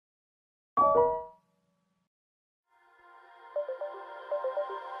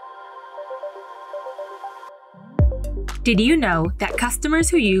Did you know that customers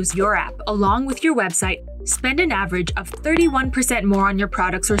who use your app along with your website spend an average of 31% more on your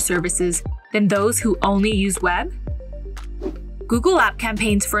products or services than those who only use web? Google App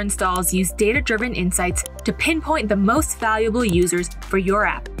Campaigns for Installs use data-driven insights to pinpoint the most valuable users for your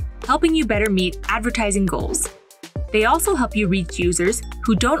app, helping you better meet advertising goals. They also help you reach users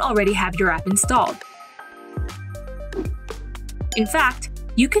who don't already have your app installed. In fact,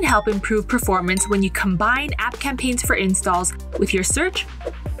 you can help improve performance when you combine App Campaigns for Installs with your Search,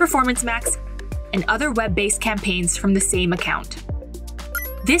 Performance Max, and other web-based campaigns from the same account.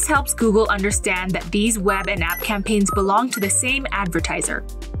 This helps Google understand that these web and app campaigns belong to the same advertiser.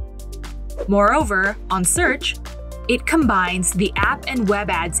 Moreover, on Search, it combines the app and web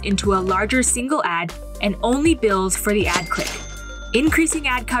ads into a larger single ad and only bills for the ad click, increasing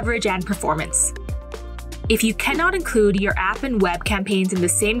ad coverage and performance. If you cannot include your app and web campaigns in the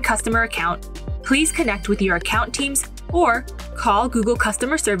same customer account, please connect with your account teams or call Google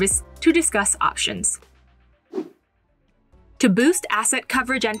Customer Service to discuss options. To boost asset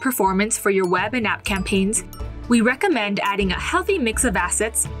coverage and performance for your web and app campaigns, we recommend adding a healthy mix of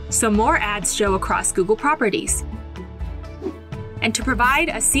assets so more ads show across Google properties. And to provide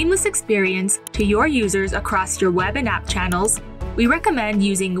a seamless experience to your users across your web and app channels, we recommend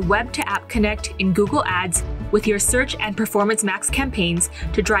using Web to App Connect in Google Ads with your Search and Performance Max campaigns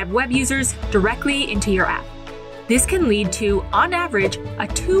to drive web users directly into your app. This can lead to, on average, a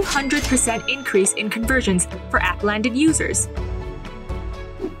 200% increase in conversions for app-landed users.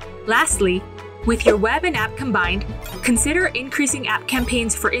 Lastly, with your web and app combined, consider increasing App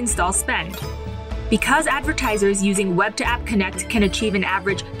Campaigns for Install spend. Because advertisers using Web to App Connect can achieve an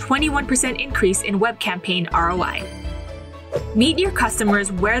average 21% increase in web campaign ROI. Meet your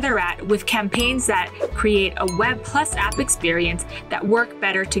customers where they're at with campaigns that create a web plus app experience that work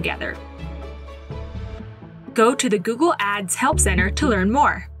better together. Go to the Google Ads Help Center to learn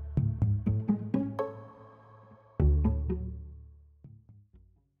more.